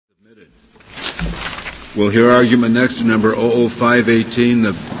We'll hear argument next to number 00518,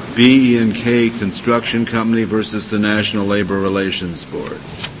 the B.E.K. Construction Company versus the National Labor Relations Board.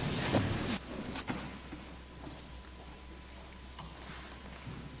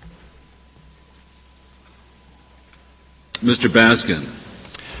 Mr. Baskin.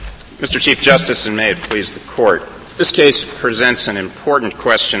 Mr. Chief Justice, and may it please the Court, this case presents an important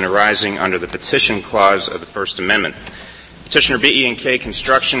question arising under the Petition Clause of the First Amendment. Petitioner B.E.K.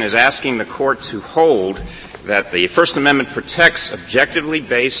 Construction is asking the Court to hold that the First Amendment protects objectively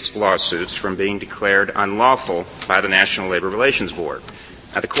based lawsuits from being declared unlawful by the National Labor Relations Board.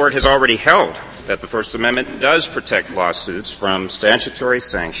 Now, the Court has already held that the First Amendment does protect lawsuits from statutory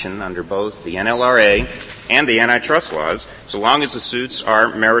sanction under both the NLRA and the antitrust laws, so long as the suits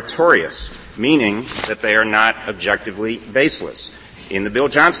are meritorious, meaning that they are not objectively baseless. In the Bill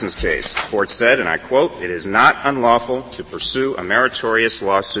Johnson's case, the Court said, and I quote, "It is not unlawful to pursue a meritorious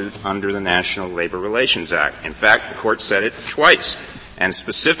lawsuit under the National Labor Relations Act." In fact, the Court said it twice, and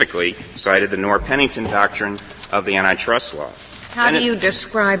specifically cited the Noor-Pennington doctrine of the antitrust law. How do you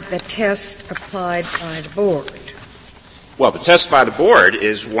describe the test applied by the Board? Well, the test by the Board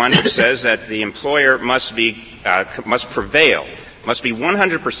is one which says that the employer must prevail, must be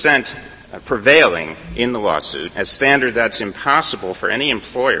 100% prevailing in the lawsuit, a standard that's impossible for any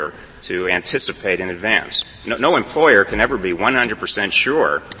employer to anticipate in advance. No employer can ever be 100%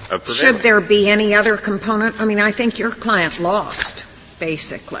 sure of prevailing. Should there be any other component? I mean, I think your client lost,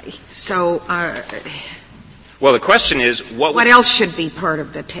 basically. So, well, the question is, what else should be part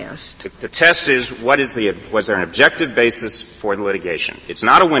of the test? The test is, was there an objective basis for the litigation? It's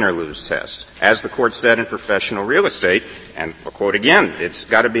not a win-or-lose test. As the Court said in professional real estate, and I'll quote again, it's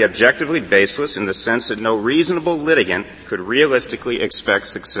got to be objectively baseless in the sense that no reasonable litigant could realistically expect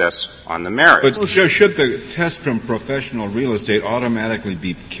success on the merits. But should the test from professional real estate automatically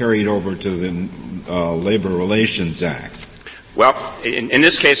be carried over to the Labor Relations Act? Well, in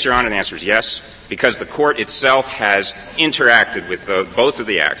this case, Your Honor, the answer is yes, because the Court itself has interacted with both of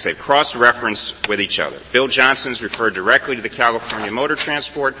the acts. They've cross-referenced with each other. Bill Johnson's referred directly to the California Motor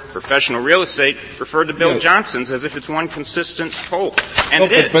Transport. Professional real estate referred to Bill Johnson's as if it's one consistent whole. And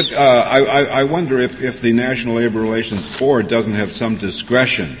it is. But I wonder if the National Labor Relations Board doesn't have some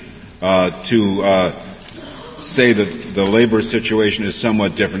discretion to say that the labor situation is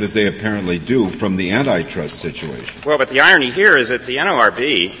somewhat different, as they apparently do, from the antitrust situation. Well, but the irony here is that the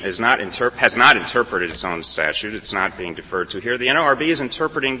NLRB has not interpreted its own statute. It's not being deferred to here. The NLRB is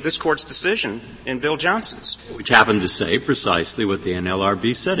interpreting this Court's decision in Bill Johnson's. Which happened to say precisely what the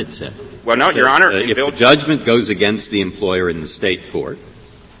NLRB said it said. Well, no, Your Honor. If the judgment goes against the employer in the state court,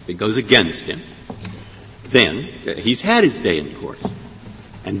 it goes against him, then he's had his day in court.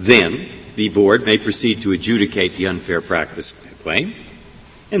 And then the board may proceed to adjudicate the unfair practice claim,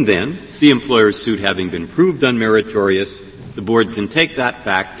 and then, the employer's suit having been proved unmeritorious, the board can take that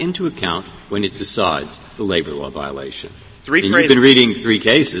fact into account when it decides the labor law violation. And you've been reading three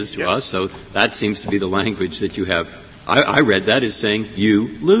cases to us, so that seems to be the language that you have. I read that as saying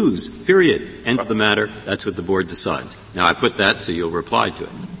you lose, period. End of the matter. That's what the board decides. Now, I put that so you'll reply to it.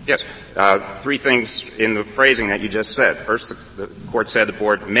 Yes. Three things in the phrasing that you just said. First, the Court said the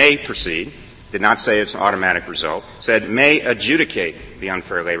board may proceed, did not say it's an automatic result, said may adjudicate the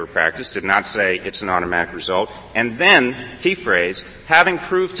unfair labor practice, did not say it's an automatic result, and then, key phrase, having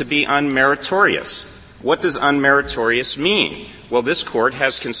proved to be unmeritorious. What does unmeritorious mean? Well, this Court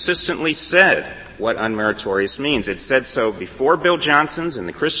has consistently said what unmeritorious means. It said so before Bill Johnson's and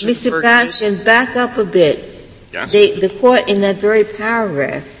the Christiansburg case. Mr. Baskin, back up a bit. Yes. The Court, in that very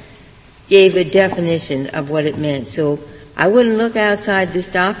paragraph, gave a definition of what it meant. So I wouldn't look outside this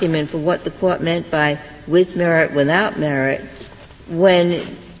document for what the Court meant by with merit, without merit, when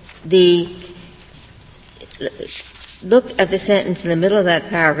look at the sentence in the middle of that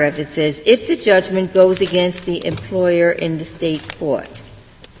paragraph. It says, if the judgment goes against the employer in the state court,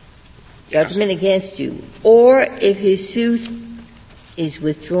 judgment against you, or if his suit is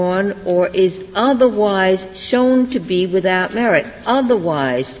withdrawn or is otherwise shown to be without merit,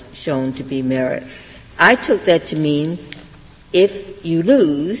 otherwise shown to be merit. I took that to mean if you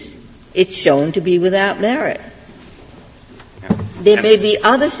lose, it's shown to be without merit. There may be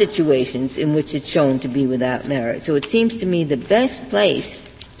other situations in which it's shown to be without merit. So it seems to me the best place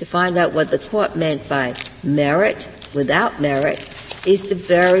to find out what the Court meant by merit, without merit, is the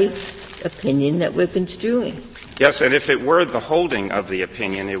very opinion that we're construing. Yes, and if it were the holding of the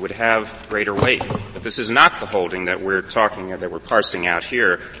opinion, it would have greater weight. But this is not the holding that we're parsing out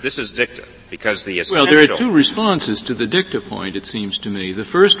here. This is dicta, because the essential— Well, there are two responses to the dicta point, it seems to me. The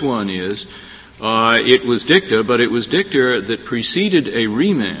first one is, it was dicta, but it was dicta that preceded a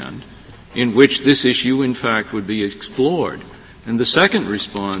remand in which this issue, in fact, would be explored. And the second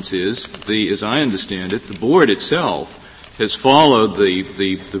response is, as I understand it, the board itself has followed the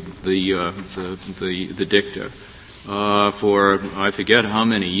dicta for I forget how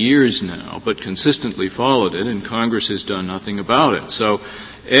many years now, but consistently followed it, and Congress has done nothing about it. So,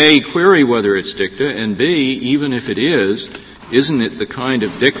 A, query whether it's dicta, and B, even if it is, isn't it the kind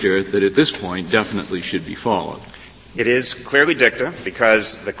of dicta that at this point definitely should be followed? It is clearly dicta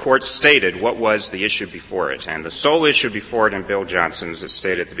because the Court stated what was the issue before it. And the sole issue before it in Bill Johnson's is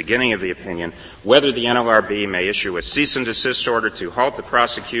stated at the beginning of the opinion whether the NLRB may issue a cease and desist order to halt the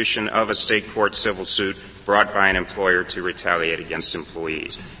prosecution of a state court civil suit brought by an employer to retaliate against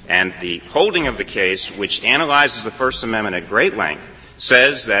employees. And the holding of the case, which analyzes the First Amendment at great length,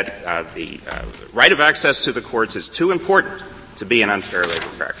 says that the right of access to the courts is too important to be an unfair labor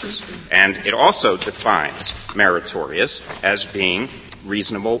practice. And it also defines meritorious as being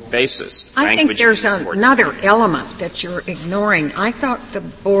reasonable basis. I think there's another element that you're ignoring. I thought the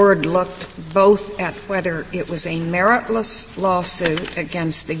board looked both at whether it was a meritless lawsuit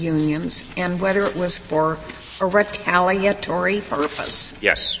against the unions and whether it was for a retaliatory purpose.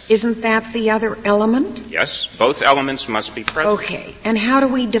 Yes. Isn't that the other element? Yes. Both elements must be present. Okay. And how do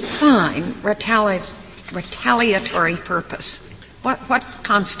we define retaliatory purpose? What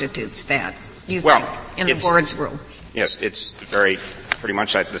constitutes that, you think, in the board's rule? Yes, it's pretty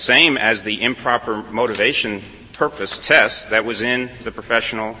much the same as the improper motivation purpose test that was in the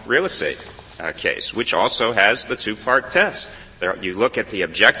professional real estate case, which also has the two-part test. You look at the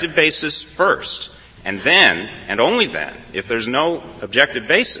objective basis first, and then, and only then, if there's no objective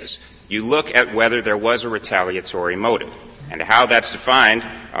basis, you look at whether there was a retaliatory motive. And how that's defined,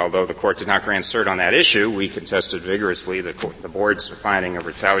 although the Court did not grant cert on that issue, we contested vigorously the Board's finding of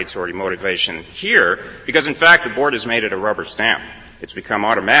retaliatory motivation here, because in fact the Board has made it a rubber stamp. It's become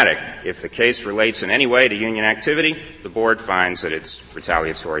automatic. If the case relates in any way to union activity, the Board finds that it's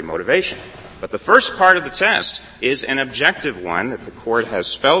retaliatory motivation. But the first part of the test is an objective one that the Court has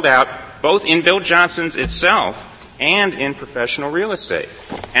spelled out both in Bill Johnson's itself and in professional real estate.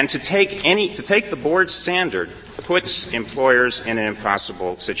 And to take the Board's standard puts employers in an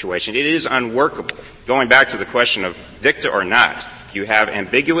impossible situation. It is unworkable. Going back to the question of dicta or not, you have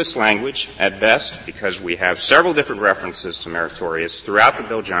ambiguous language at best because we have several different references to meritorious throughout the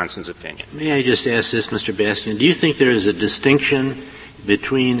Bill Johnson's opinion. May I just ask this, Mr. Bastian? Do you think there is a distinction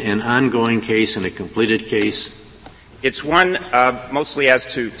between an ongoing case and a completed case? It's one mostly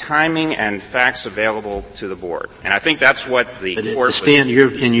as to timing and facts available to the Board. And I think that's what the Court in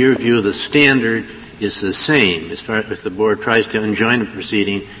your view, the standard is the same as far if the Board tries to enjoin a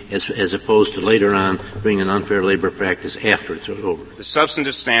proceeding as opposed to later on bring an unfair labor practice after it's over. The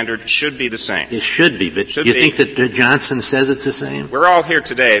substantive standard should be the same. It should be, but do you think that Johnson says it's the same? We're all here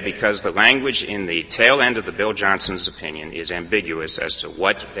today because the language in the tail end of the Bill Johnson's opinion is ambiguous as to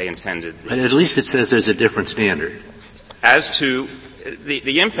what they intended. But at least it says there's a different standard. As to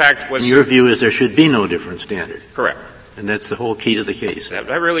the impact was... And your view is there should be no different standard. Correct. And that's the whole key to the case. That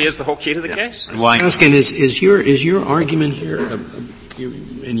really is the whole key to the case. Why? Asking is your argument here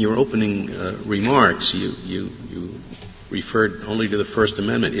in your opening remarks? You referred only to the First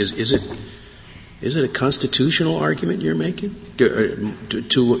Amendment. Is it a constitutional argument you're making?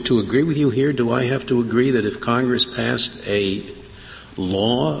 To agree with you here, do I have to agree that if Congress passed a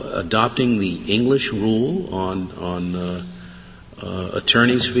law adopting the English rule on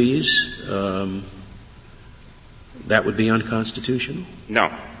attorneys' fees? That would be unconstitutional?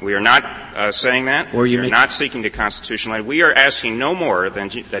 No. We are not saying that. We are not seeking to constitutionalize. We are asking no more than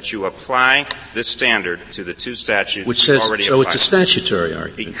that you apply this standard to the two statutes which says, already so applied. It's a statutory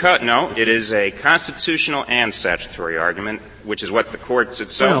argument. No, it is a constitutional and statutory argument, which is what the courts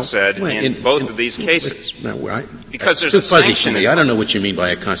itself said in both of these cases. Because there's a sanction. I don't know what you mean by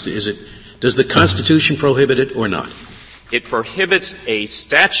a constitution. Does the Constitution prohibit it or not? It prohibits a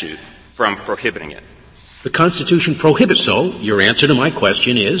statute from prohibiting it. The Constitution prohibits. So your answer to my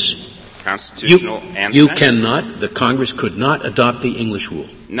question is constitutional and you cannot. The Congress could not adopt the English rule.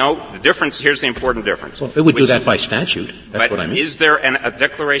 No, the difference. Here's the important difference. Well, it would do that by statute. That's what I mean. Is there a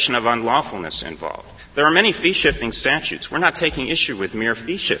declaration of unlawfulness involved? There are many fee-shifting statutes. We're not taking issue with mere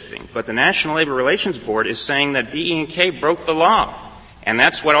fee-shifting, but the National Labor Relations Board is saying that BE&K broke the law. And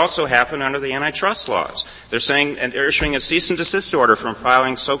that's what also happened under the antitrust laws. They're saying, and they're issuing a cease and desist order from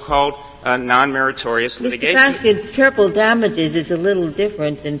filing so-called non-meritorious litigation. Mr. Baskin, triple damages is a little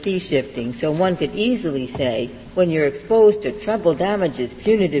different than fee shifting. So one could easily say, when you're exposed to treble damages,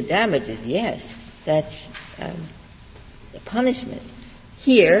 punitive damages, yes, that's a punishment.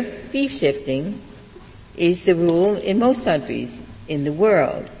 Here, fee shifting is the rule in most countries in the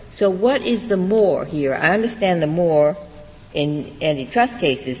world. So what is the more here? I understand the more in antitrust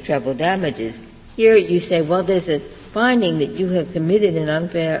cases, treble damages. Here you say, well, there's a finding that you have committed an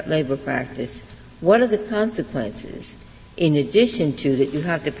unfair labor practice. What are the consequences in addition to that you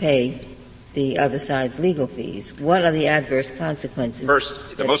have to pay the other side's legal fees? What are the adverse consequences?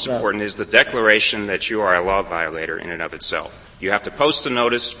 First, the most important is the declaration that you are a law violator in and of itself. You have to post the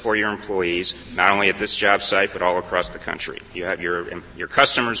notice for your employees, not only at this job site, but all across the country. You have your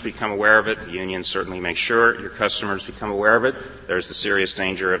customers become aware of it. The union certainly makes sure your customers become aware of it. There's the serious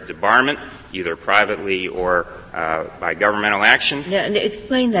danger of debarment, either privately or by governmental action. Now,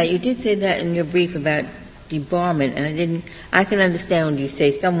 explain that. You did say that in your brief about debarment, and I can understand when you say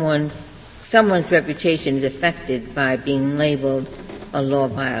someone's reputation is affected by being labeled a law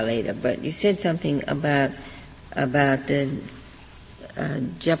violator, but you said something about the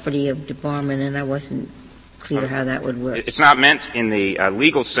jeopardy of debarment, and I wasn't clear how that would work. It's not meant in the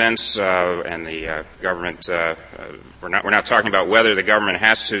legal sense, and the government. We're not talking about whether the government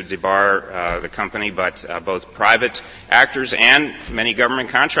has to debar the company, but both private actors and many government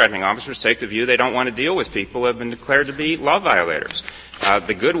contracting officers take the view they don't want to deal with people who have been declared to be law violators.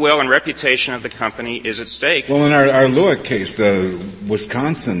 The goodwill and reputation of the company is at stake. Well, in our Lewick case,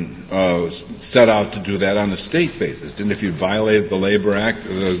 Wisconsin set out to do that on a state basis. Didn't if you violated the Labor Act,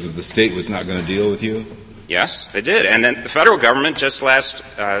 the state was not going to deal with you? Yes, they did. And then the federal government just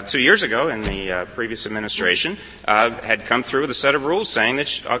 2 years ago in the previous administration had come through with a set of rules saying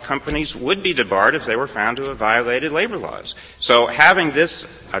that companies would be debarred if they were found to have violated labor laws. So having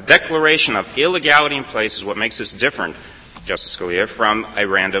this declaration of illegality in place is what makes this different, Justice Scalia, from a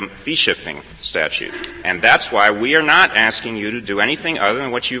random fee-shifting statute. And that's why we are not asking you to do anything other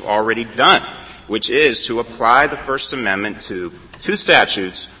than what you've already done, which is to apply the First Amendment to two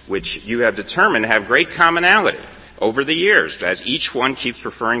statutes which you have determined have great commonality over the years, as each one keeps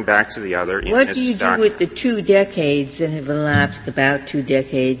referring back to the other in this document. What do you do with the 2 decades that have elapsed, about 2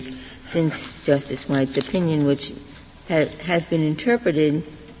 decades, since Justice White's opinion, which has been interpreted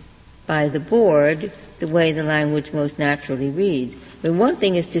by the Board the way the language most naturally reads? I mean, one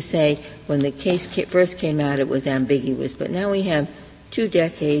thing is to say when the case first came out it was ambiguous, but now we have 2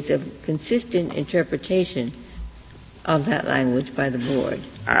 decades of consistent interpretation of that language by the Board.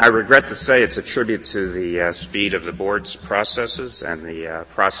 I regret to say it's a tribute to the speed of the Board's processes and the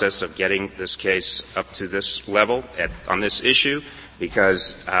process of getting this case up to this level on this issue,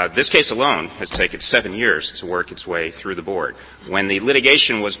 because this case alone has taken 7 years to work its way through the Board. When the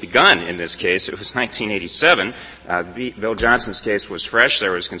litigation was begun in this case, it was 1987. Bill Johnson's case was fresh.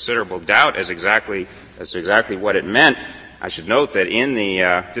 There was considerable doubt as to exactly what it meant. I should note that in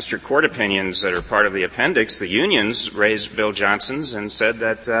the district court opinions that are part of the appendix, the unions raised Bill Johnson's and said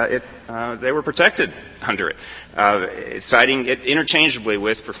that they were protected under it, citing it interchangeably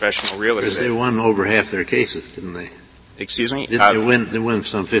with professional real estate. Because they won over half their cases, didn't they? Excuse me? They win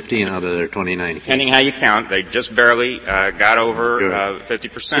some 15 out of their 29 cases. Depending how you count, they just barely got over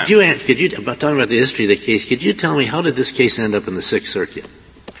 50%. Could you, talking about the history of the case, could you tell me how did this case end up in the Sixth Circuit?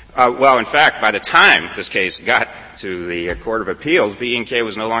 Well, in fact, by the time this case got to the Court of Appeals, B&K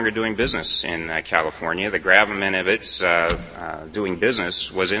was no longer doing business in California. The gravamen of its doing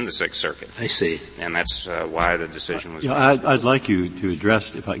business was in the Sixth Circuit. I see. And that's why the decision was made. I'd like you to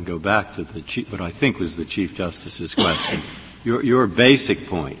address, if I can go back to what I think was the Chief Justice's question. Your basic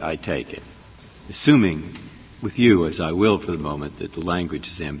point, I take it, assuming with you, as I will for the moment, that the language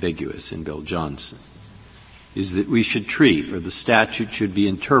is ambiguous in Bill Johnson, is that we should treat, or the statute should be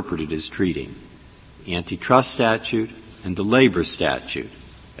interpreted as treating, the antitrust statute and the labor statute,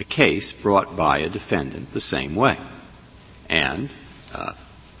 a case brought by a defendant the same way. And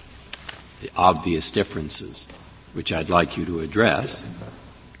the obvious differences, which I'd like you to address,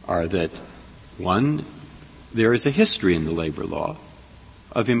 are that, one, there is a history in the labor law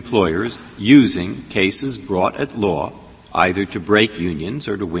of employers using cases brought at law either to break unions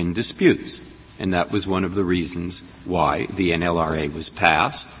or to win disputes. And that was one of the reasons why the NLRA was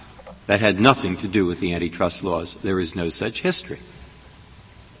passed. That had nothing to do with the antitrust laws. There is no such history.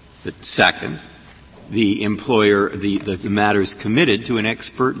 But second, the employer, the matter is committed to an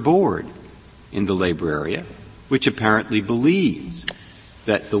expert board in the labor area, which apparently believes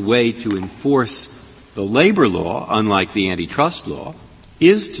that the way to enforce the labor law, unlike the antitrust law,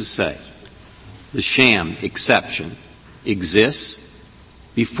 is to say the sham exception exists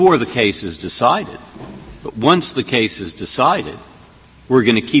before the case is decided. But once the case is decided, we're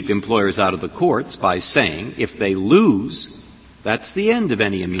going to keep employers out of the courts by saying if they lose, that's the end of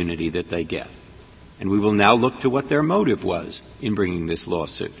any immunity that they get. And we will now look to what their motive was in bringing this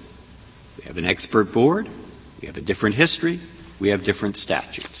lawsuit. We have an expert board. We have a different history. We have different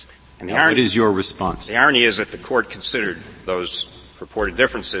statutes. And what is your response? The irony is that the Court considered those purported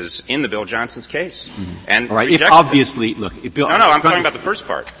differences in the Bill Johnson's case. And all right. If obviously, look, if Bill, I'm talking about the first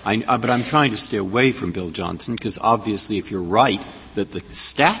part. But I'm trying to stay away from Bill Johnson because obviously if you're right that the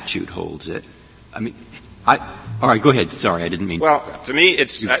statute holds it, all right, go ahead. Sorry, I didn't mean. Well, to me,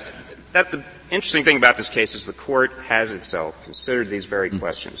 it's that the interesting thing about this case is the Court has itself considered these very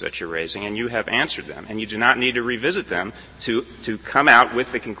questions that you're raising, and you have answered them, and you do not need to revisit them to come out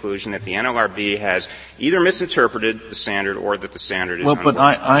with the conclusion that the NLRB has either misinterpreted the standard or that the standard is unworkable. But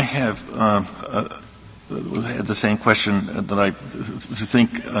I have had the same question that I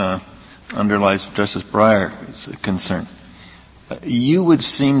think underlies Justice Breyer's concern. You would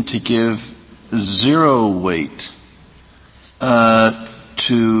seem to give zero weight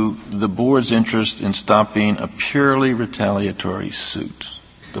to the Board's interest in stopping a purely retaliatory suit.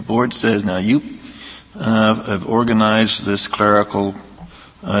 The Board says, now you have organized this clerical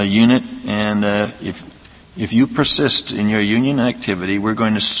unit, and if you persist in your union activity, we're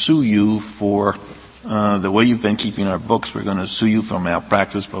going to sue you for the way you've been keeping our books. We're going to sue you for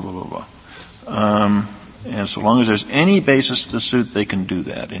malpractice, blah, blah, blah, blah. And so long as there's any basis to the suit, they can do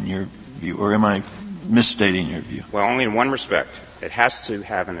that, in your view. Or am I misstating your view? Well, only in one respect. It has to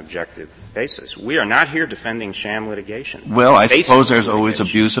have an objective basis. We are not here defending sham litigation. Well, I suppose there's always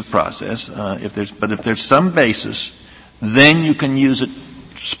abuse of process. But if there's some basis, then you can use it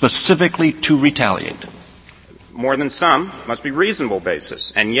specifically to retaliate. More than some, must be reasonable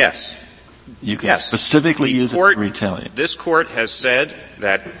basis. And yes. You can specifically use it to retaliate. This Court has said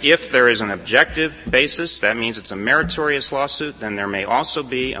that if there is an objective basis, that means it's a meritorious lawsuit, then there may also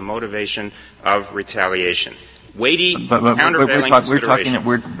be a motivation of retaliation. Weighty, countervailing consideration.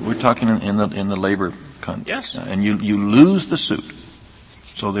 We're talking in the labor context. Yes. And you lose the suit.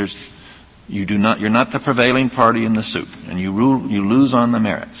 So you're not the prevailing party in the suit. And you lose on the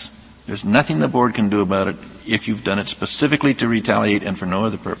merits. There's nothing the Board can do about it if you've done it specifically to retaliate and for no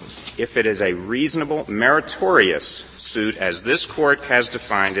other purpose. If it is a reasonable, meritorious suit, as this Court has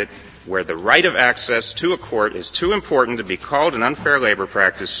defined it, where the right of access to a court is too important to be called an unfair labor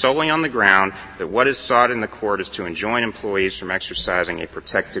practice solely on the ground that what is sought in the court is to enjoin employees from exercising a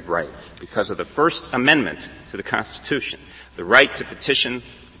protected right because of the First Amendment to the Constitution, the right to petition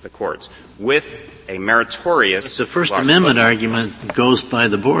the courts with a meritorious. The First Amendment argument goes by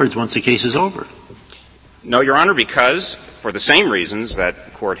the boards once the case is over. No, Your Honor, because for the same reasons that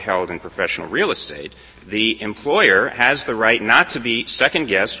the Court held in professional real estate, the employer has the right not to be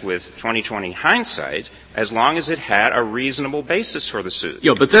second-guessed with 20/20 hindsight as long as it had a reasonable basis for the suit.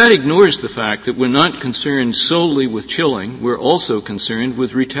 Yeah, but that ignores the fact that we're not concerned solely with chilling. We're also concerned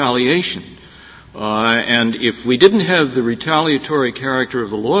with retaliation. And if we didn't have the retaliatory character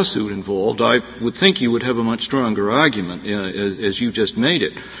of the lawsuit involved, I would think you would have a much stronger argument, as you just made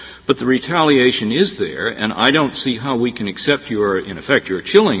it. But the retaliation is there, and I don't see how we can accept your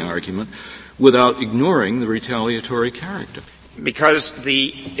chilling argument without ignoring the retaliatory character. Because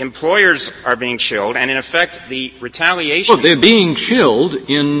the employers are being chilled, and in effect, the retaliation. Well, they're being chilled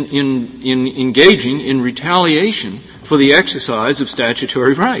in engaging in retaliation for the exercise of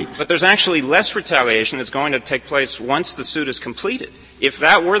statutory rights. But there's actually less retaliation that's going to take place once the suit is completed. If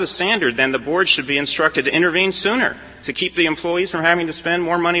that were the standard, then the board should be instructed to intervene sooner to keep the employees from having to spend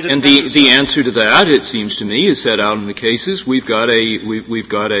more money to defend themselves. And the answer to that, it seems to me, is set out in the cases. We've got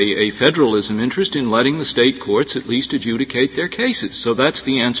a federalism interest in letting the state courts at least adjudicate their cases. So that's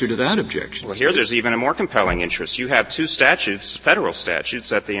the answer to that objection. Well, here there's even a more compelling interest. You have two statutes, federal statutes,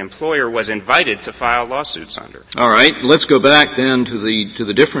 that the employer was invited to file lawsuits under. All right. Let's go back then to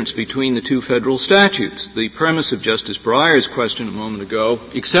the difference between the two federal statutes. The premise of Justice Breyer's question a moment ago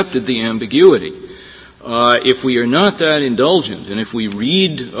accepted the ambiguity. If we are not that indulgent, and if we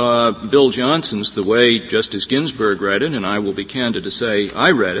read Bill Johnson's the way Justice Ginsburg read it, and I will be candid to say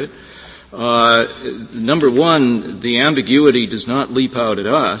I read it, number one, the ambiguity does not leap out at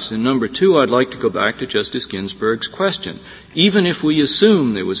us, and number two, I'd like to go back to Justice Ginsburg's question. Even if we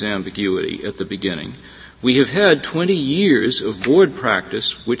assume there was ambiguity at the beginning, we have had 20 years of board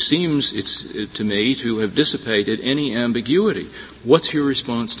practice which seems to me to have dissipated any ambiguity. What's your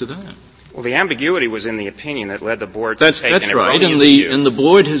response to that? Well, the ambiguity was in the opinion that led the board to take That's an right, erroneous view. And the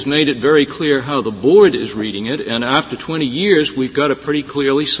board has made it very clear how the board is reading it, and after 20 years, we've got a pretty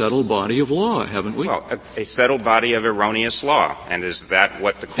clearly settled body of law, haven't we? Well, a settled body of erroneous law, and is that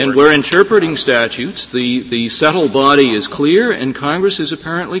what the court... And we're interpreting statutes. The settled body is clear, and Congress is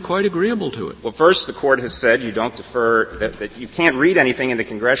apparently quite agreeable to it. Well, first, the court has said you don't defer, that you can't read anything into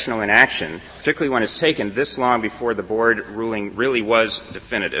congressional inaction, particularly when it's taken this long before the board ruling really was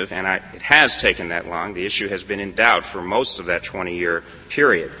definitive, and it It has taken that long. The issue has been in doubt for most of that 20-year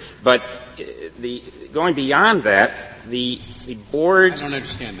period. But going beyond that, the board... I don't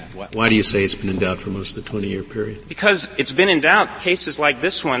understand that. Why do you say it's been in doubt for most of the 20-year period? Because it's been in doubt. Cases like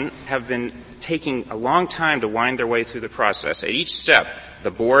this one have been taking a long time to wind their way through the process. At each step, the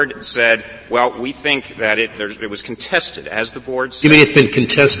board said, well, we think that it was contested, as the board said. You mean it's been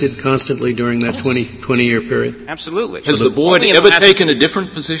contested constantly during that 20-year period? Absolutely. Has the board ever taken a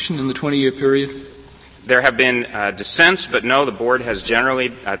different position in the 20-year period? There have been dissents, but no, the board has generally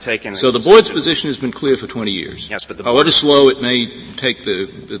taken... So the board's position has been clear for 20 years. Yes, but however slow it may take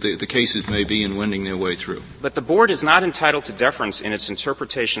the cases may be in wending their way through. But the board is not entitled to deference in its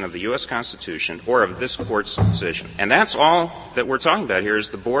interpretation of the U.S. Constitution or of this Court's decision. And that's all that we're talking about here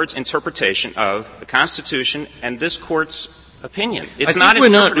is the board's interpretation of the Constitution and this Court's opinion. It's not we're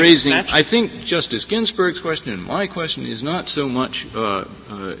not raising. I think Justice Ginsburg's question and my question is not so much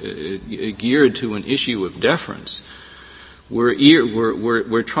geared to an issue of deference.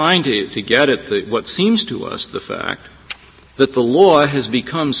 We're trying to get at what seems to us the fact that the law has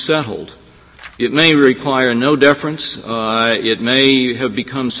become settled. It may require no deference. It may have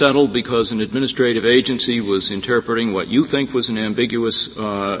become settled because an administrative agency was interpreting what you think was an ambiguous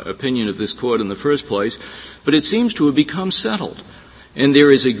opinion of this Court in the first place, but it seems to have become settled. And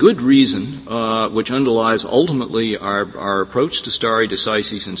there is a good reason which underlies ultimately our approach to stare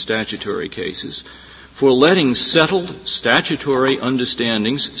decisis in statutory cases for letting settled statutory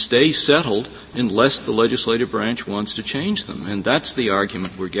understandings stay settled unless the legislative branch wants to change them. And that's the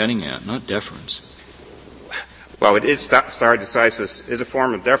argument we're getting at, not deference. Well, it is stare decisis is a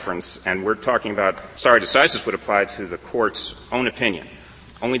form of deference, and we're talking about stare decisis would apply to the Court's own opinion.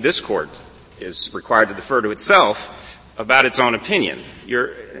 Only this Court is required to defer to itself about its own opinion.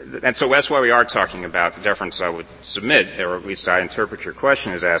 And so that's why we are talking about the deference I would submit, or at least I interpret your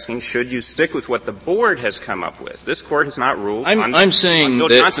question as asking, should you stick with what the board has come up with? This Court has not ruled on Bill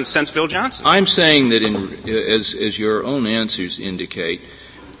Johnson since Bill Johnson. I'm saying that as your own answers indicate,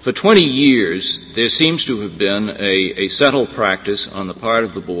 for 20 years there seems to have been a settled practice on the part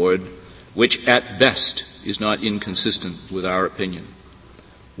of the board which at best is not inconsistent with our opinion.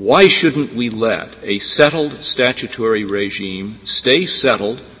 Why shouldn't we let a settled statutory regime stay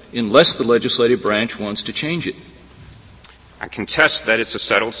settled unless the legislative branch wants to change it? I contest that it's a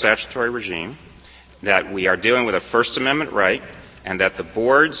settled statutory regime, that we are dealing with a First Amendment right, and that the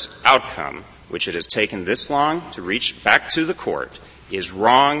board's outcome, which it has taken this long to reach back to the Court, is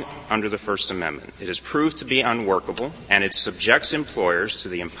wrong under the First Amendment. It has proved to be unworkable, and it subjects employers to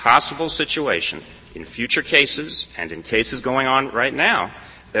the impossible situation in future cases and in cases going on right now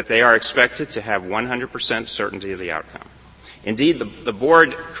that they are expected to have 100% certainty of the outcome. Indeed, the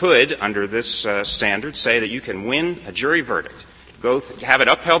board could, under this standard, say that you can win a jury verdict, have it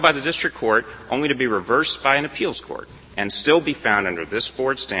upheld by the district court, only to be reversed by an appeals court, and still be found under this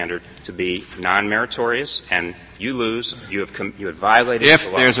board standard to be non-meritorious, and you lose, you have violated the law.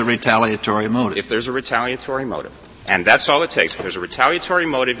 If there's a retaliatory motive. If there's a retaliatory motive. And that's all it takes. If there's a retaliatory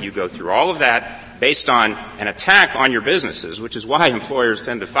motive, you go through all of that based on an attack on your businesses, which is why employers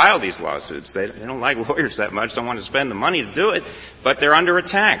tend to file these lawsuits. They don't like lawyers that much, don't want to spend the money to do it, but they're under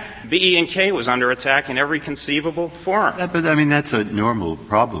attack. BE&K was under attack in every conceivable forum. But, I mean, that's a normal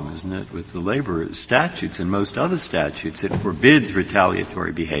problem, isn't it, with the labor statutes and most other statutes. It forbids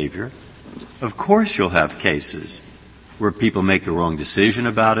retaliatory behavior. Of course you'll have cases where people make the wrong decision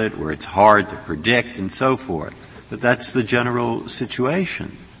about it, where it's hard to predict, and so forth. But that's the general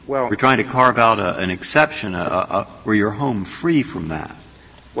situation. Well, we're trying to carve out an exception where you're home free from that.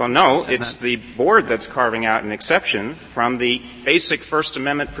 Well, no, it's the board that's carving out an exception from the basic First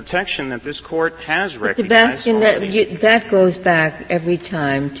Amendment protection that this Court has recognized. Mr. Baskin, that goes back every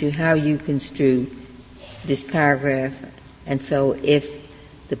time to how you construe this paragraph. And so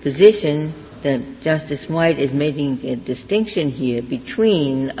if the position that Justice White is making a distinction here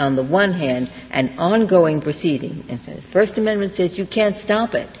between, on the one hand, an ongoing proceeding, and says First Amendment says you can't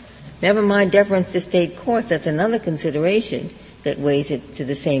stop it. Never mind deference to state courts. That's another consideration that weighs it to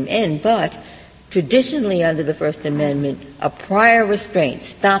the same end. But traditionally under the First Amendment, a prior restraint,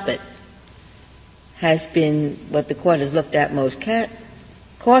 stop it, has been what the Court has looked at most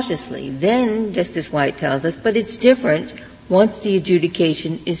cautiously. Then Justice White tells us, but it's different once the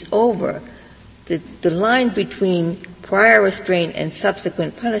adjudication is over. The line between prior restraint and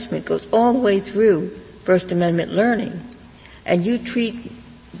subsequent punishment goes all the way through First Amendment learning. And you treat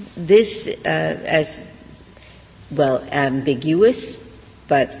this as, well, ambiguous,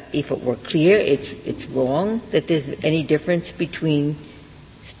 but if it were clear, it's wrong that there's any difference between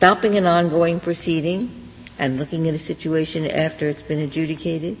stopping an ongoing proceeding and looking at a situation after it's been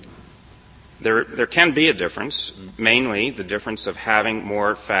adjudicated? There can be a difference, mainly the difference of having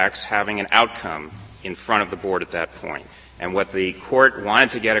more facts, having an outcome in front of the board at that point. And what the court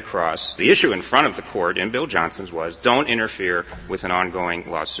wanted to get across, the issue in front of the court in Bill Johnson's was, don't interfere with an ongoing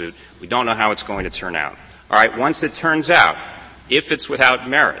lawsuit. We don't know how it's going to turn out. All right, once it turns out, if it's without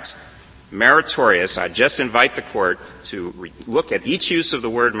merit, meritorious, I just invite the court to look at each use of the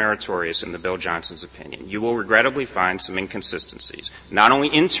word meritorious in the Bill Johnson's opinion. You will regrettably find some inconsistencies, not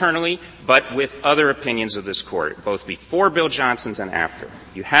only internally, but with other opinions of this court, both before Bill Johnson's and after.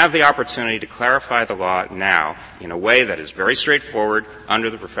 You have the opportunity to clarify the law now in a way that is very straightforward under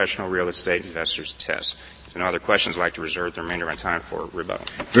the professional real estate investors test. If no other questions, I'd like to reserve the remainder of my time for rebuttal.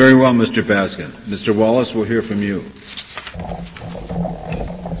 Very well, Mr. Baskin. Mr. Wallace, we'll hear from you.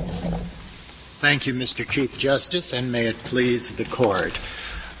 Thank you, Mr. Chief Justice, and may it please the Court.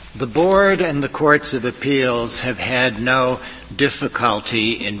 The Board and the Courts of Appeals have had no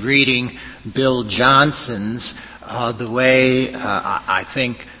difficulty in reading Bill Johnson's the way I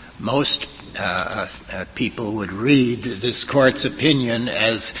think most people would read this Court's opinion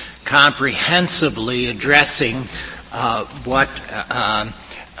as comprehensively addressing what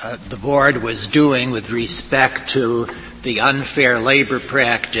the Board was doing with respect to the unfair labor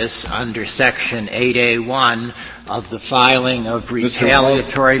practice under Section 8A1 of the filing of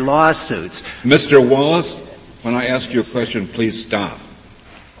retaliatory lawsuits. Mr. Wallace, when I ask you a question, please stop.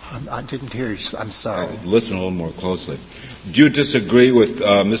 I didn't hear you. I'm sorry. Listen a little more closely. Do you disagree with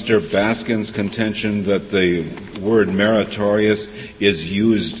Mr. Baskin's contention that the word meritorious is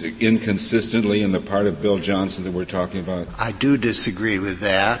used inconsistently in the part of Bill Johnson that we're talking about? I do disagree with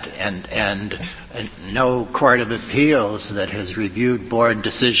that, and no court of appeals that has reviewed board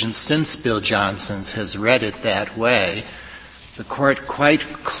decisions since Bill Johnson's has read it that way. The court quite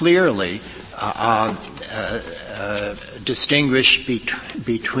clearly distinguished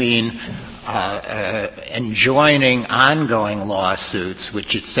between enjoining ongoing lawsuits,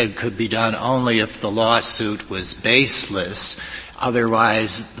 which it said could be done only if the lawsuit was baseless.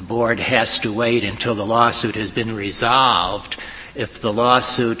 Otherwise, the board has to wait until the lawsuit has been resolved. If the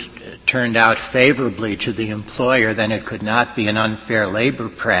lawsuit turned out favorably to the employer, then it could not be an unfair labor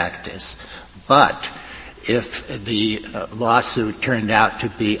practice. But if the lawsuit turned out to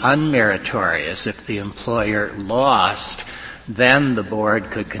be unmeritorious, if the employer lost, then the board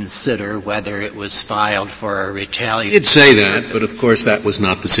could consider whether it was filed for a retaliatory. It did say that, but of course that was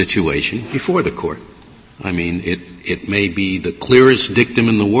not the situation before the court. I mean, it may be the clearest dictum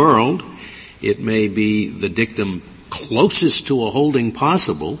in the world. It may be the dictum closest to a holding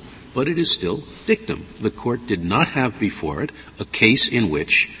possible, but it is still dictum. The court did not have before it a case in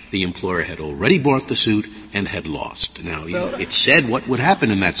which the employer had already brought the suit and had lost. Now, it said what would happen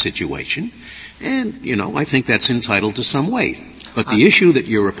in that situation, and, I think that's entitled to some weight. But the issue that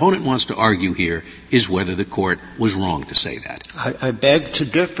your opponent wants to argue here is whether the court was wrong to say that. I beg to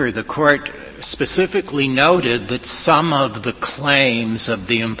differ. The court specifically noted that some of the claims of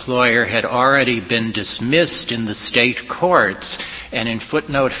the employer had already been dismissed in the state courts, and in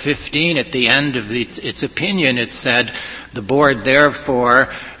footnote 15 at the end of its opinion it said the board therefore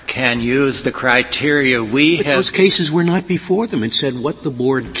can use the criteria we have. Those cases were not before them. It said what the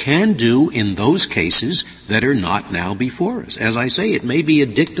board can do in those cases that are not now before us. As I say, it may be a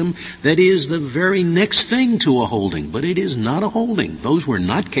dictum that is the very next thing to a holding, but it is not a holding. Those were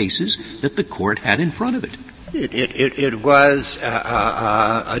not cases that the court had in front of it. It was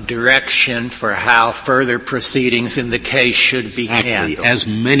a direction for how further proceedings in the case should be handled. As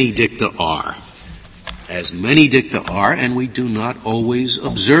many dicta are. As many dicta are, and we do not always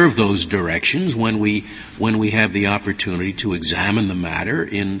observe those directions when we have the opportunity to examine the matter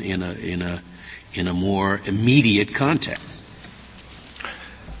in a more immediate context.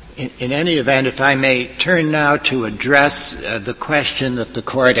 In any event, if I may turn now to address the question that the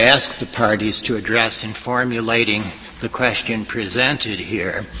Court asked the parties to address in formulating the question presented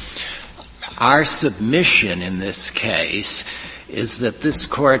here, our submission in this case is that this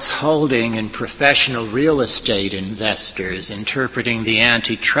Court's holding in professional real estate investors interpreting the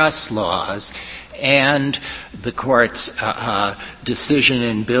antitrust laws and the Court's decision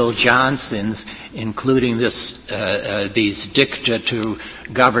in Bill Johnson's, including these dicta to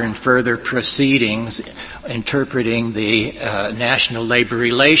govern further proceedings, interpreting the National Labor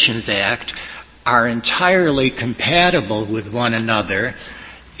Relations Act, are entirely compatible with one another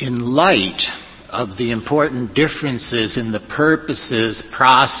in light of the important differences in the purposes,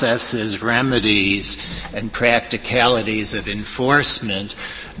 processes, remedies, and practicalities of enforcement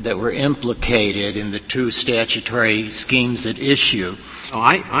that were implicated in the two statutory schemes at issue.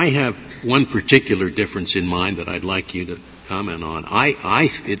 I have one particular difference in mind that I'd like you to comment on.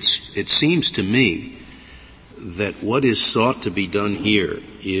 It seems to me that what is sought to be done here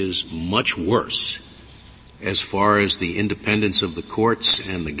is much worse as far as the independence of the courts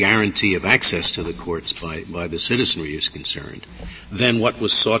and the guarantee of access to the courts by the citizenry is concerned than what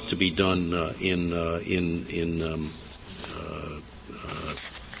was sought to be done in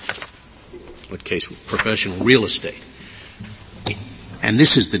what case? Professional real estate. And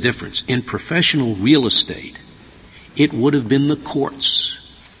this is the difference. In professional real estate, it would have been the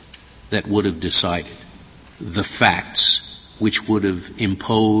courts that would have decided the facts which would have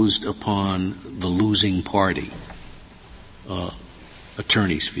imposed upon the losing party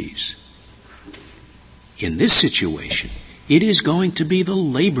attorney's fees. In this situation, it is going to be the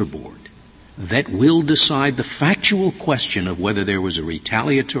labor board that will decide the factual question of whether there was a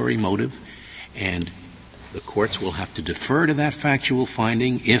retaliatory motive, and the courts will have to defer to that factual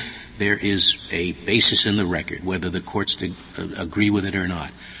finding if there is a basis in the record, whether the courts agree with it or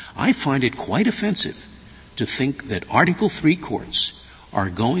not. I find it quite offensive to think that Article III courts are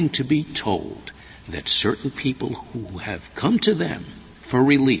going to be told that certain people who have come to them for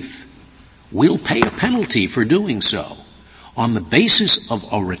relief will pay a penalty for doing so on the basis of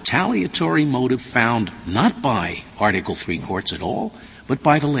a retaliatory motive found not by Article III courts at all, but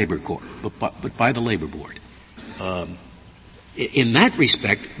by the labor court, but by the labor board. In that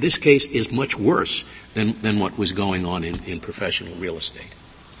respect, this case is much worse than what was going on in professional real estate.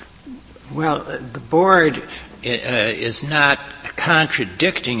 Well, the board is not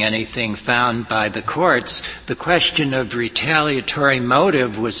contradicting anything found by the courts. The question of retaliatory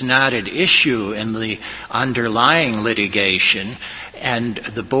motive was not at issue in the underlying litigation, and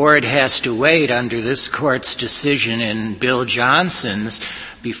the board has to wait under this court's decision in Bill Johnson's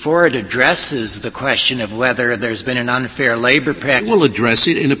before it addresses the question of whether there's been an unfair labor practice. They will address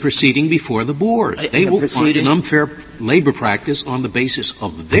it in a proceeding before the board. They will find an unfair labor practice on the basis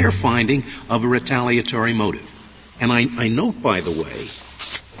of their finding of a retaliatory motive. And I note, by the way,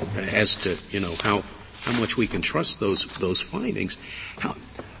 as to, how much we can trust those findings,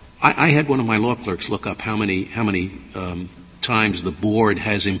 I had one of my law clerks look up how many times the board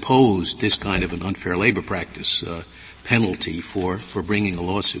has imposed this kind of an unfair labor practice penalty for bringing a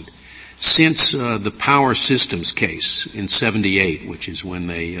lawsuit. Since the Power Systems case in 78, which is when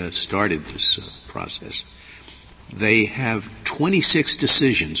they started this process, they have 26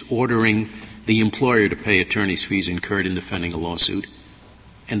 decisions ordering the employer to pay attorney's fees incurred in defending a lawsuit,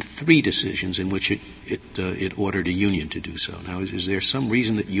 and 3 decisions in which it ordered a union to do so. Now, is there some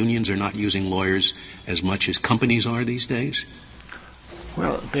reason that unions are not using lawyers as much as companies are these days?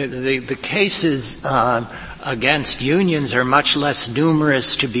 Well, the cases against unions are much less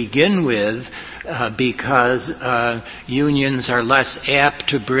numerous to begin with because unions are less apt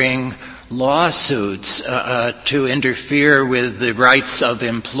to bring lawsuits to interfere with the rights of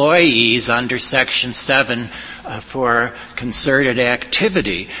employees under Section 7 for concerted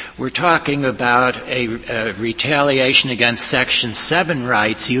activity. We're talking about a retaliation against Section 7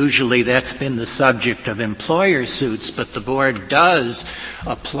 rights. Usually that's been the subject of employer suits, but the board does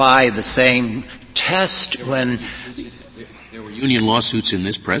apply the same test when there were union lawsuits in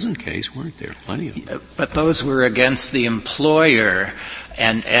this present case, weren't there? Plenty of them. But those were against the employer.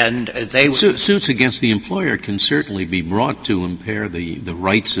 And they suits against the employer can certainly be brought to impair the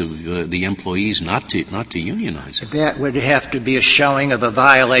rights of the employees not to unionize. That would have to be a showing of a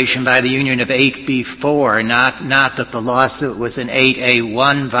violation by the union of 8B4, not that the lawsuit was an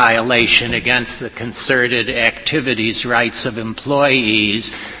 8A1 violation against the concerted activities rights of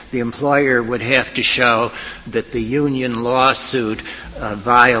employees. The employer would have to show that the union lawsuit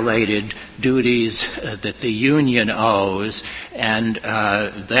violated duties that the union owes, and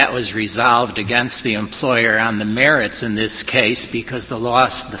that was resolved against the employer on the merits in this case because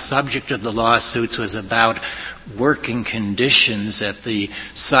the subject of the lawsuits was about working conditions at the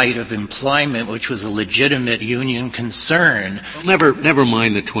site of employment, which was a legitimate union concern. Never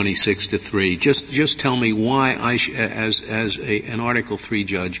mind the 26-3. Just tell me why as an Article III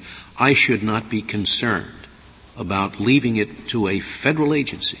judge, I should not be concerned about leaving it to a federal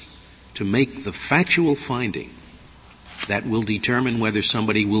agency to make the factual finding that will determine whether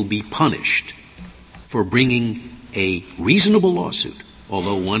somebody will be punished for bringing a reasonable lawsuit,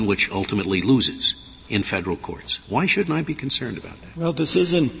 although one which ultimately loses in federal courts. Why shouldn't I be concerned about that? Well, this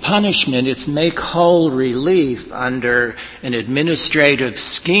isn't punishment. It's make whole relief under an administrative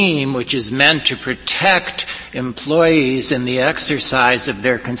scheme which is meant to protect employees in the exercise of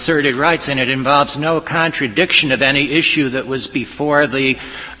their concerted rights, and it involves no contradiction of any issue that was before the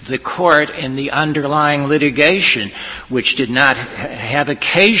the court in the underlying litigation, which did not have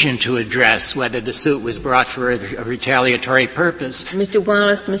occasion to address whether the suit was brought for a retaliatory purpose. Mr.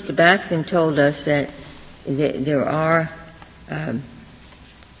 Wallace, Mr. Baskin told us that there are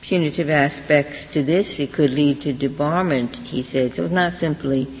punitive aspects to this. It could lead to debarment, he said. So it's not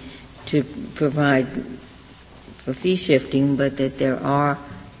simply to provide for fee shifting, but that there are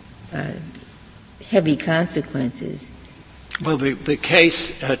heavy consequences. Well, the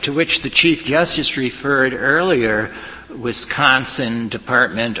case to which the Chief Justice referred earlier, Wisconsin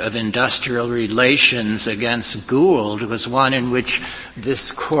Department of Industrial Relations against Gould, was one in which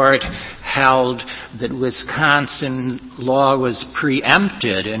this court held that Wisconsin law was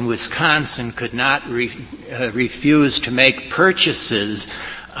preempted and Wisconsin could not refuse to make purchases,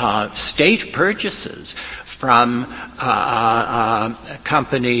 state purchases, from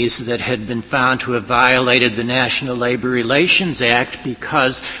companies that had been found to have violated the National Labor Relations Act,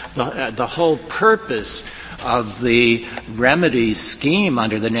 because the whole purpose of the remedies scheme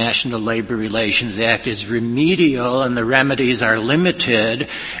under the National Labor Relations Act is remedial, and the remedies are limited,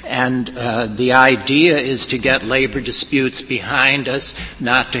 and the idea is to get labor disputes behind us,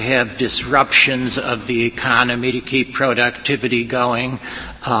 not to have disruptions of the economy, to keep productivity going,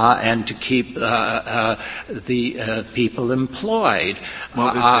 and to keep the people employed.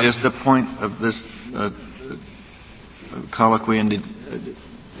 Well, is the point of this colloquy and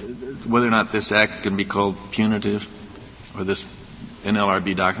whether or not this act can be called punitive, or this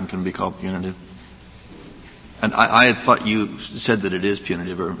NLRB doctrine can be called punitive? And I thought you said that it is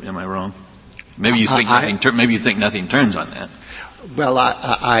punitive, or am I wrong? Maybe you think nothing turns on that. Well,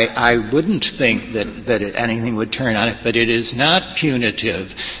 I wouldn't think that anything would turn on it, but it is not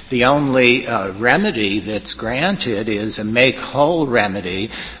punitive. The only remedy that's granted is a make-whole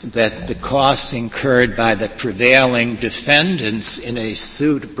remedy, that the costs incurred by the prevailing defendants in a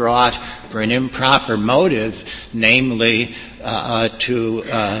suit brought for an improper motive, namely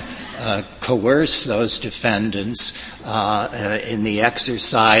to coerce those defendants in the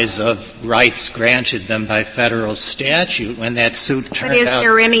exercise of rights granted them by federal statute, when that suit turned out. But is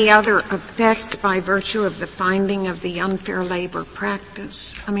there any other effect by virtue of the finding of the unfair labor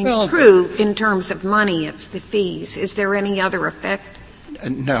practice? I mean, true, in terms of money, it's the fees. Is there any other effect?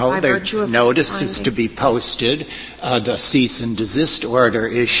 No, notice is to be posted. The cease and desist order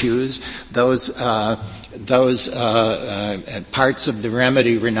issues, those parts of the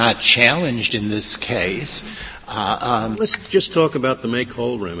remedy were not challenged in this case. Let's just talk about the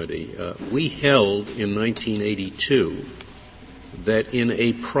make-whole remedy. We held in 1982 that in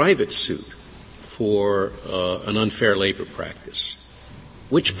a private suit for an unfair labor practice,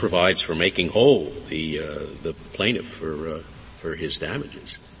 which provides for making whole the plaintiff for his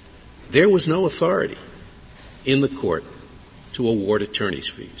damages, there was no authority in the court to award attorney's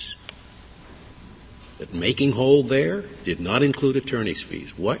fees. That making whole there did not include attorney's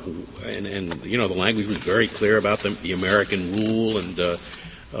fees. And you know, the language was very clear about the American rule and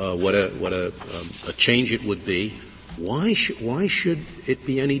what a change it would be. Why should it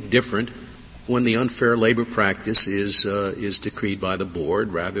be any different when the unfair labor practice is decreed by the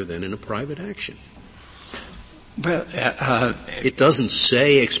board rather than in a private action? Well, it doesn't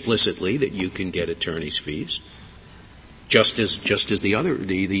say explicitly that you can get attorney's fees. Just as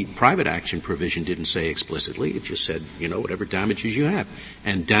the private action provision didn't say explicitly. It just said, whatever damages you have.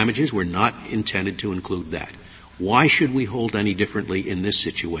 And damages were not intended to include that. Why should we hold any differently in this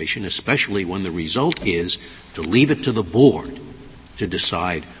situation, especially when the result is to leave it to the board to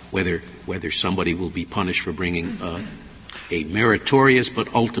decide whether somebody will be punished for bringing a meritorious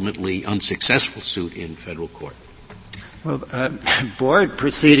but ultimately unsuccessful suit in federal court? Well, board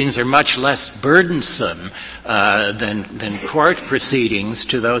proceedings are much less burdensome than court proceedings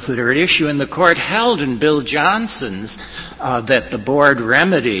to those that are at issue. And the court held in Bill Johnson's that the board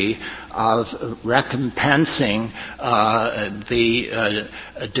remedy of recompensing the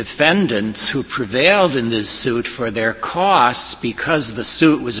defendants who prevailed in this suit for their costs because the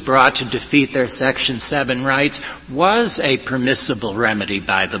suit was brought to defeat their Section 7 rights was a permissible remedy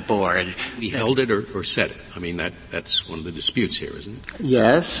by the board. We held it or said it? I mean, that's one of the disputes here, isn't it?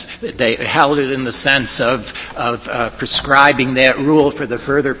 Yes. They held it in the sense of prescribing that rule for the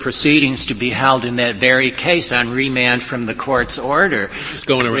further proceedings to be held in that very case on remand from the court's order. Just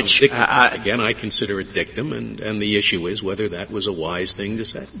going around again, I consider it dictum, and the issue is whether that was a wise thing to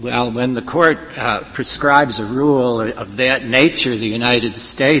say. Well, when the court prescribes a rule of that nature, the United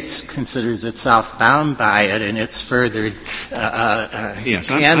States considers itself bound by it, and it's further yes,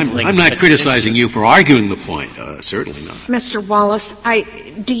 handling. I'm not criticizing you for arguing the point. Certainly not. Mr. Wallace,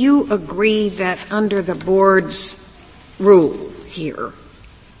 do you agree that under the board's rule here,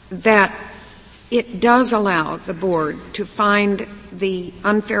 that it does allow the board to find the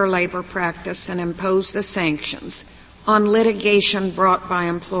unfair labor practice and impose the sanctions on litigation brought by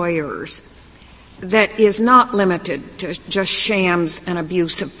employers that is not limited to just shams and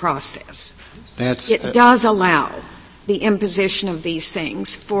abusive process. It does allow the imposition of these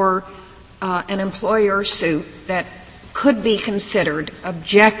things for an employer suit that could be considered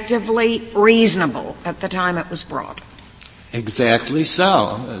objectively reasonable at the time it was brought. Exactly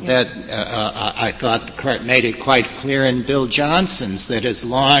so. That I thought the Court made it quite clear in Bill Johnson's that as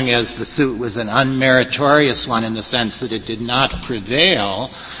long as the suit was an unmeritorious one in the sense that it did not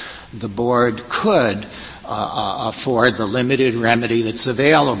prevail, the board could afford the limited remedy that's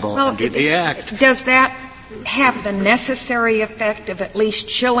available under the Act. Does that have the necessary effect of at least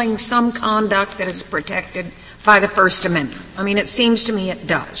chilling some conduct that is protected by the First Amendment? I mean, it seems to me it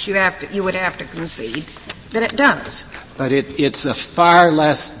does. You would have to concede that it does. But it's a far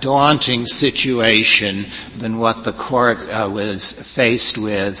less daunting situation than what the Court was faced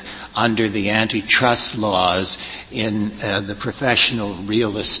with under the antitrust laws in the professional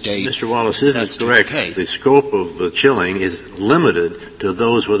real estate. Mr. Wallace, isn't it correct? Case. The scope of the chilling is limited to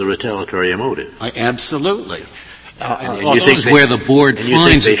those with a retaliatory motive. Absolutely. And you think where the board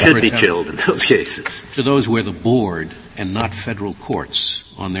finds they should be chilled in those cases. To those where the board and not federal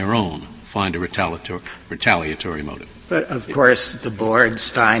courts on their own find a retaliatory motive. But, of course, the board's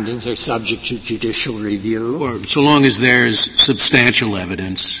findings are subject to judicial review. Or so long as there's substantial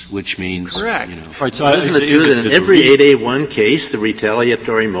evidence, which means, correct. Right, so isn't it true that in every 8A1 case, the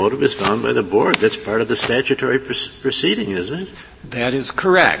retaliatory motive is found by the board? That's part of the statutory proceeding, isn't it? That is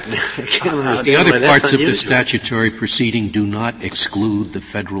correct. The other parts of the statutory proceeding do not exclude the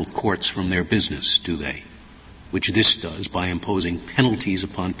federal courts from their business, do they? Which this does by imposing penalties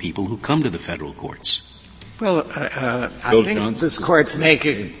upon people who come to the federal courts. Well, I think this Court's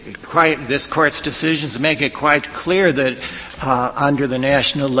decisions make it quite clear that under the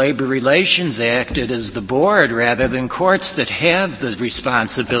National Labor Relations Act, it is the board rather than courts that have the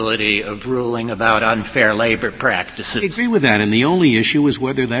responsibility of ruling about unfair labor practices. I agree with that, and the only issue is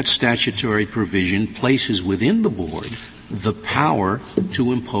whether that statutory provision places within the board the power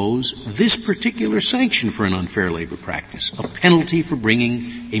to impose this particular sanction for an unfair labor practice, a penalty for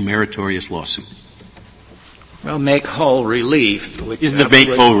bringing a meritorious lawsuit. Well, make whole relief. Is the make